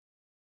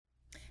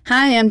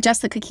Hi, I'm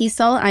Jessica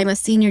Kiessel. I'm a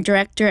senior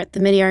director at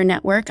the Omidyar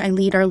Network. I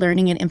lead our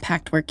learning and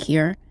impact work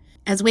here.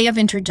 As way of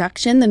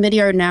introduction, the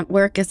Omidyar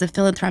Network is a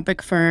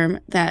philanthropic firm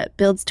that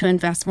builds to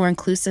invest more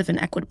inclusive and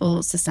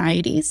equitable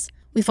societies.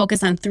 We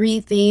focus on three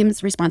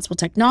themes: responsible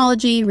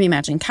technology,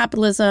 reimagining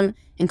capitalism,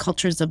 and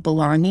cultures of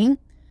belonging.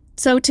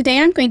 So today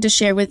I'm going to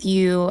share with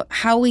you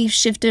how we've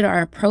shifted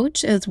our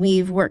approach as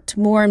we've worked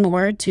more and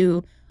more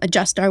to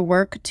adjust our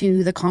work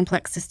to the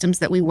complex systems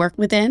that we work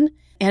within,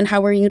 and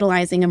how we're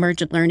utilizing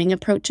emergent learning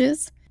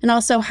approaches, and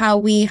also how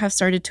we have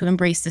started to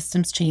embrace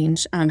systems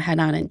change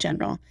head-on in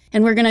general.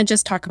 And we're going to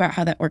just talk about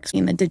how that works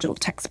in the digital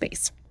tech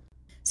space.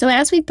 So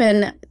as we've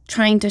been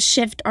trying to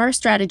shift our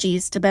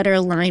strategies to better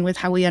align with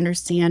how we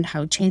understand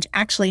how change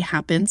actually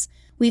happens,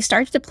 we've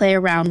started to play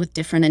around with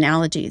different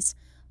analogies.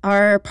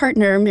 Our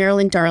partner,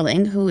 Marilyn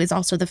Darling, who is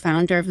also the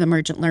founder of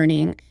Emergent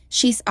Learning,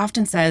 she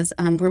often says,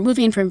 we're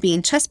moving from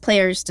being chess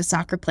players to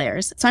soccer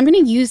players. So I'm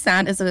going to use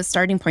that as a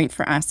starting point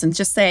for us and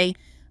just say,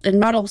 in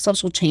model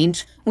social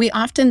change, we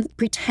often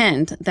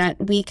pretend that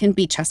we can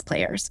be chess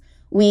players.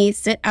 We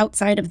sit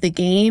outside of the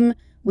game.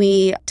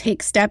 We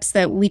take steps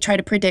that we try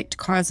to predict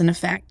cause and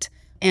effect,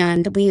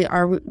 and we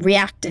are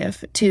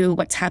reactive to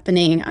what's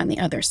happening on the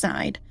other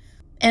side.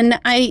 And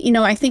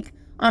I think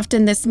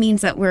often this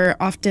means that we're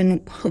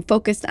often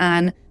focused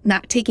on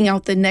not taking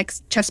out the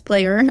next chess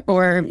player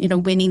or,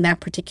 winning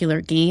that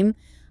particular game.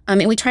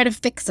 And we try to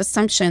fix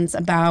assumptions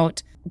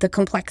about the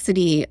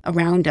complexity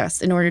around us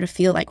in order to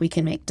feel like we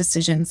can make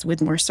decisions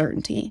with more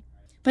certainty.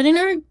 But in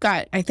our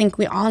gut, I think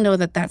we all know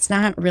that that's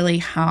not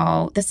really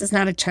this is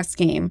not a chess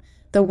game.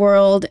 The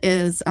world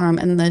is,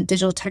 and the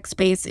digital tech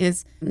space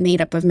is made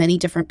up of many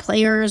different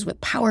players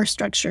with power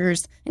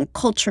structures and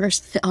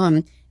cultures.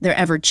 They're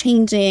ever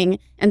changing,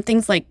 and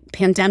things like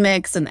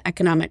pandemics and the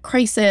economic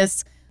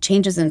crisis,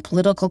 changes in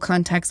political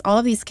context, all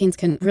of these things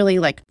can really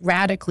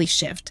radically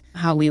shift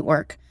how we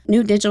work.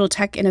 New digital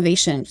tech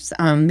innovations,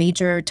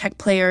 major tech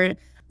player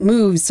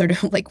moves, sort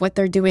of like what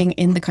they're doing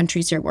in the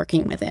countries you're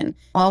working within,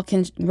 all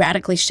can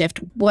radically shift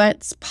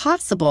what's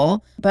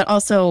possible, but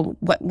also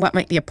what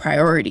might be a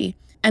priority.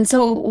 And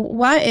so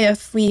what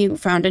if we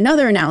found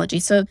another analogy?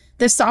 So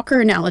the soccer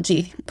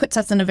analogy puts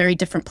us in a very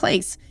different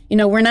place.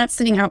 We're not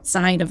sitting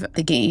outside of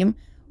the game.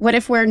 What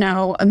if we're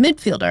now a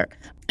midfielder?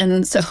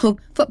 And so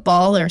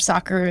football, or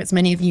soccer, as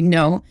many of you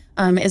know,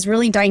 is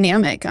really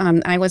dynamic.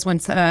 I was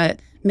once a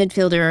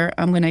midfielder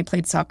when I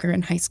played soccer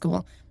in high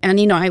school.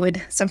 And, I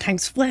would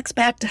sometimes flex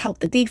back to help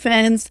the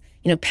defense,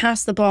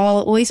 pass the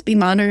ball, always be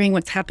monitoring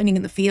what's happening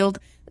in the field,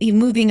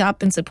 moving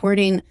up and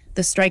supporting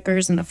the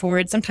strikers and the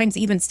forwards, sometimes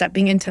even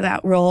stepping into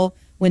that role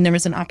when there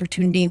was an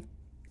opportunity.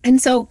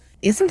 And so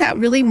isn't that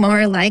really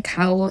more like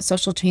how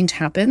social change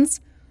happens?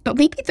 But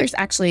maybe there's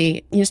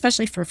actually,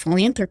 especially for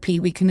philanthropy,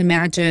 we can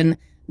imagine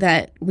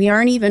that we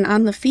aren't even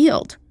on the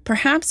field.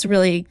 Perhaps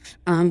really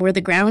we're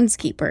the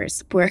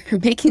groundskeepers. We're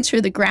making sure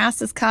the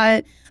grass is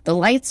cut, the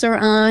lights are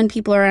on,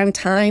 people are on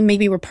time.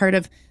 Maybe we're part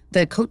of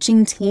the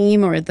coaching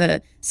team or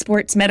the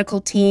sports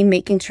medical team,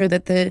 making sure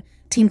that the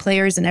team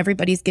players and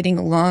everybody's getting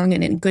along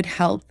and in good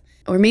health.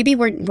 Or maybe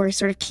we're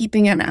sort of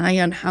keeping an eye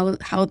on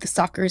how the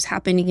soccer is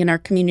happening in our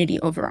community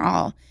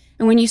overall.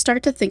 And when you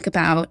start to think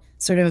about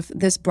sort of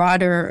this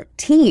broader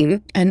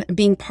team and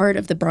being part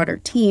of the broader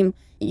team,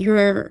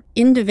 your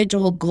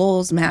individual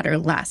goals matter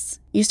less.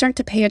 You start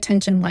to pay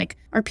attention,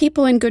 are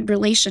people in good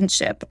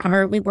relationship?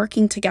 Are we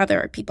working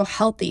together? Are people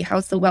healthy?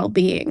 How's the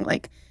well-being?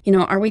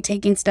 Are we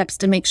taking steps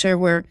to make sure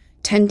we're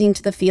tending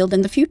to the field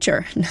in the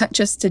future, not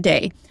just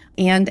today?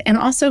 And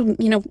also,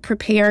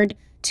 prepared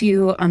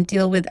to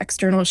deal with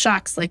external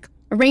shocks like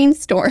a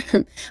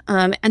rainstorm.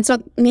 And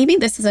so maybe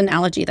this is an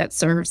analogy that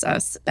serves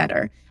us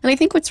better. And I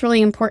think what's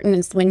really important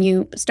is when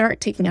you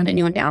start taking on a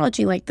new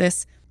analogy like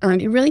this,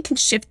 it really can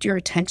shift your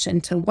attention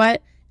to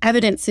what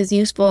evidence is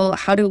useful,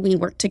 how do we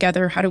work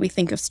together, how do we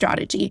think of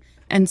strategy?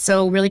 And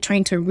so really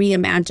trying to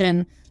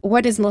reimagine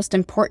what is most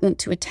important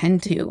to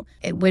attend to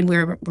when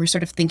we're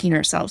sort of thinking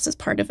ourselves as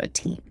part of a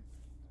team.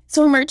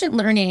 So emergent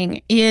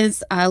learning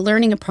is a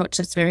learning approach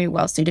that's very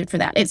well suited for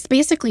that. It's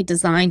basically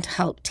designed to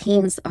help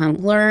teams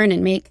learn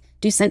and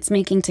do sense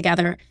making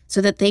together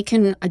so that they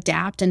can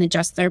adapt and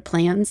adjust their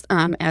plans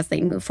as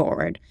they move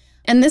forward.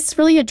 And this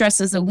really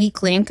addresses a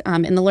weak link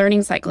in the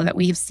learning cycle that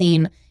we've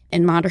seen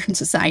in modern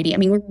society. I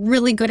mean, we're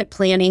really good at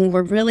planning.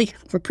 We're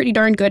pretty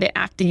darn good at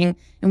acting,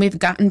 and we've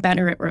gotten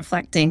better at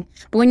reflecting.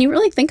 But when you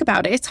really think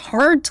about it, it's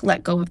hard to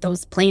let go of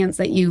those plans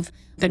that you've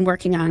been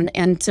working on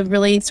and to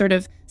really sort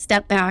of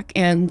step back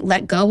and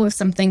let go of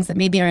some things that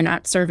maybe are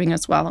not serving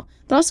us well,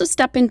 but also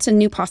step into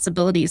new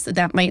possibilities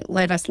that might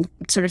let us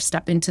sort of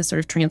step into sort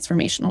of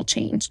transformational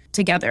change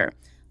together.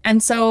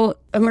 And so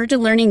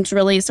emergent learning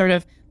really sort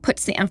of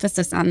puts the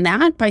emphasis on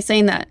that by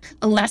saying that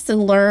a lesson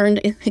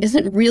learned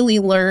isn't really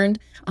learned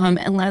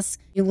unless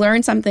you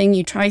learn something,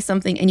 you try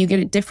something, and you get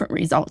a different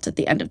result at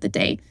the end of the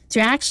day. So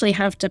you actually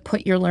have to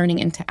put your learning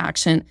into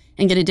action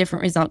and get a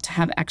different result to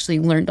have actually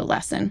learned a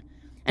lesson.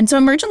 And so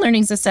emergent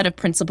learning is a set of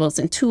principles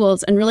and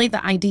tools, and really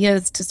the idea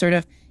is to sort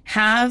of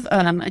have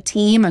a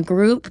team, a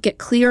group, get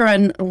clear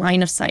on a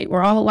line of sight.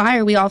 Why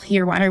are we all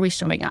here? Why are we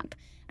showing up?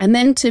 And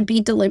then to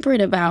be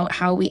deliberate about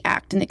how we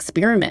act and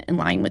experiment in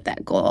line with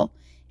that goal.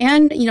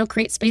 And,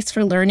 create space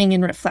for learning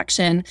and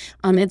reflection.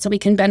 And so we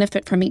can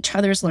benefit from each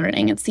other's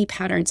learning and see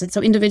patterns. And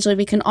so individually,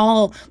 we can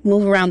all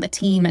move around the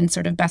team and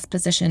sort of best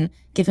position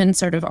given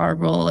sort of our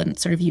role and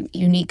sort of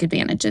unique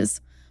advantages.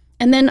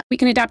 And then we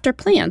can adapt our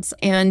plans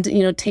and,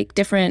 take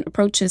different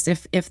approaches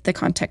if the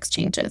context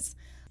changes.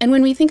 And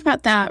when we think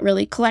about that,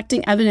 really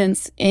collecting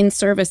evidence in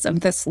service of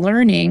this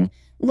learning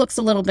looks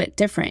a little bit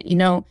different.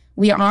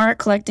 We are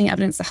collecting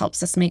evidence that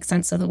helps us make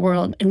sense of the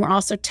world. And we're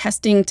also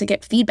testing to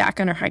get feedback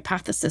on our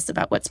hypothesis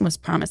about what's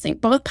most promising,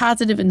 both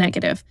positive and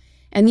negative,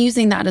 and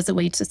using that as a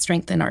way to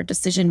strengthen our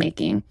decision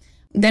making.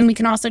 Then we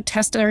can also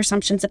test our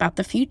assumptions about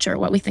the future,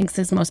 what we think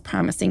is most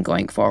promising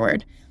going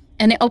forward.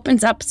 And it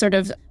opens up sort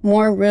of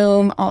more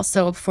room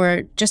also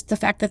for just the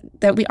fact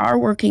that we are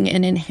working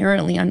in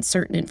inherently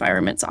uncertain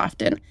environments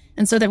often.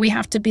 And so that we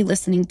have to be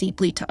listening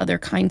deeply to other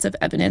kinds of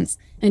evidence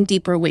and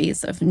deeper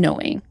ways of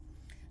knowing.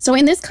 So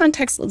in this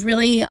context,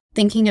 really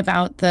thinking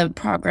about the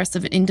progress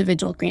of an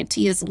individual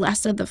grantee is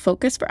less of the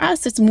focus for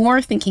us. It's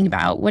more thinking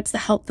about what's the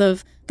health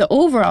of the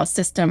overall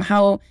system.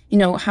 How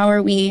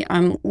are we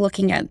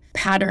looking at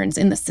patterns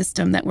in the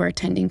system that we're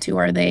attending to?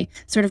 Are they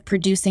sort of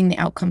producing the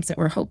outcomes that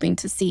we're hoping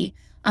to see?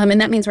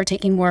 And that means we're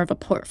taking more of a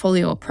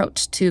portfolio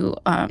approach to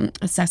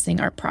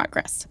assessing our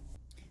progress.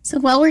 So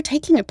while we're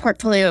taking a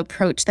portfolio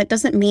approach, that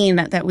doesn't mean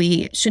that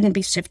we shouldn't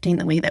be shifting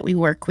the way that we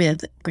work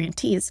with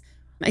grantees.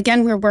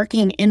 Again, we're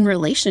working in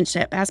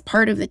relationship as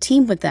part of the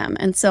team with them.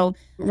 And so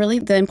really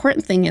the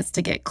important thing is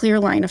to get clear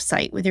line of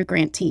sight with your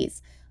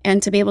grantees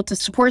and to be able to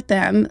support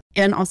them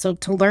and also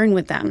to learn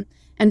with them.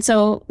 And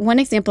so one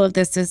example of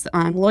this is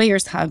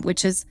Lawyers Hub,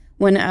 which is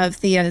one of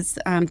Thea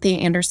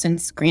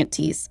Anderson's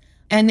grantees.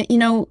 And,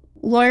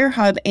 Lawyer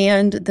Hub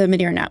and the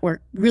Omidyar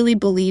Network really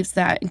believes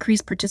that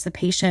increased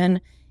participation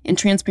and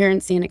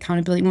transparency and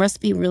accountability must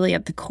be really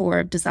at the core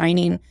of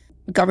designing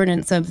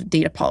governance of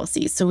data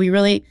policies. So we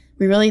really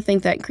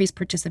think that increased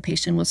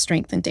participation will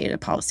strengthen data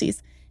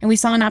policies. And we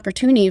saw an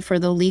opportunity for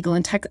the legal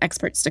and tech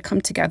experts to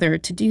come together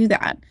to do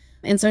that.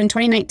 And so in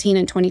 2019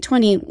 and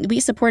 2020, we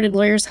supported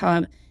Lawyers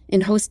Hub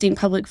in hosting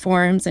public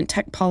forums and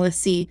tech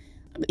policy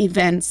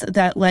events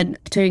that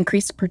led to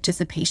increased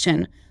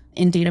participation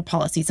in data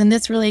policies. And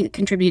this really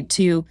contributed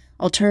to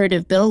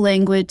alternative bill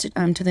language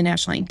to the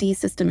national ID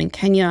system in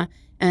Kenya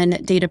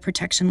and data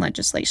protection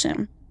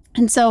legislation.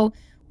 And so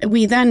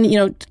we then,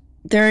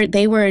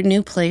 they were a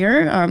new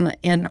player,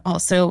 and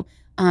also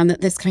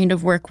this kind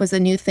of work was a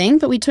new thing.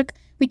 But we took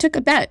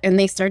a bet, and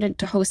they started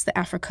to host the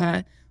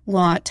Africa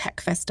Law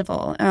Tech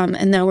Festival.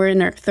 And now we're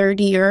in our third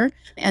year,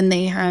 and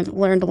they have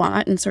learned a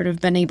lot and sort of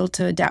been able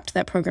to adapt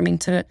that programming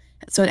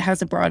so it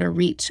has a broader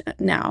reach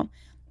now.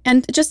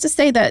 And just to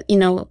say that,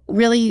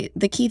 really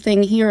the key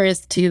thing here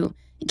is to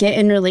get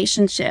in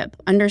relationship,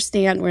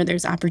 understand where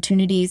there's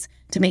opportunities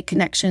to make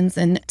connections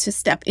and to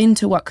step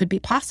into what could be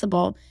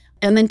possible,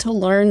 and then to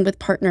learn with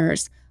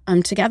partners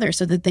together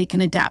so that they can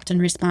adapt and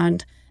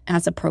respond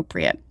as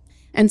appropriate.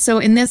 And so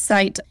in this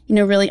site,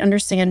 really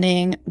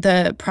understanding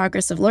the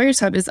progress of Lawyers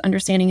Hub is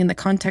understanding in the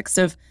context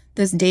of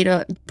this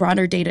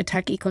broader data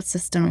tech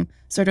ecosystem,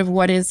 sort of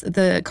what is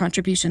the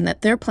contribution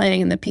that they're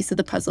playing and the piece of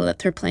the puzzle that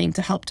they're playing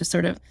to help to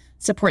sort of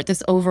support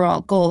this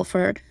overall goal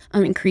for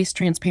increased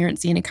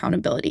transparency and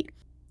accountability.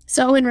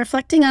 So in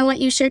reflecting on what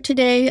you shared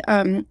today,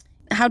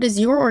 how does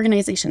your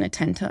organization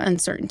attend to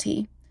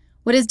uncertainty?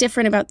 What is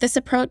different about this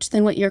approach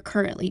than what you're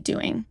currently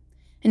doing?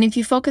 And if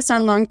you focus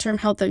on long-term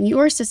health of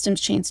your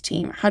systems change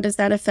team, how does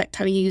that affect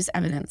how you use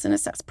evidence and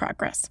assess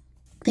progress?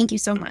 Thank you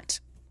so much.